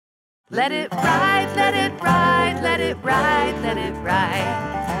Let it ride, let it ride, let it ride, let it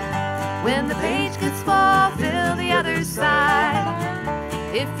ride. When the page gets full, fill the other side.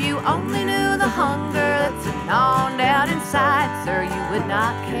 If you only knew the hunger that's gnawed down inside, sir, you would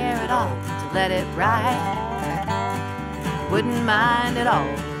not care at all to let it ride. Wouldn't mind at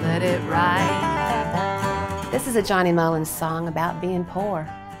all, let it ride. This is a Johnny Mullins song about being poor.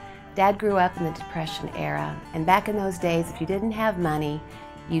 Dad grew up in the Depression era, and back in those days, if you didn't have money,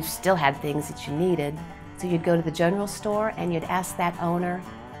 you still had things that you needed. So you'd go to the general store and you'd ask that owner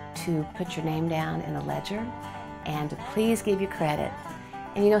to put your name down in a ledger and to please give you credit.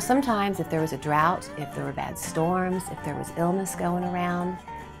 And you know, sometimes if there was a drought, if there were bad storms, if there was illness going around,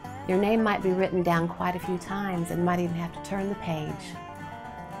 your name might be written down quite a few times and you might even have to turn the page.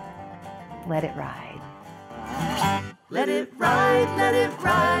 Let it ride. Let it ride, let it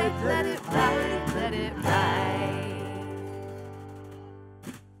ride, let it ride, let it ride.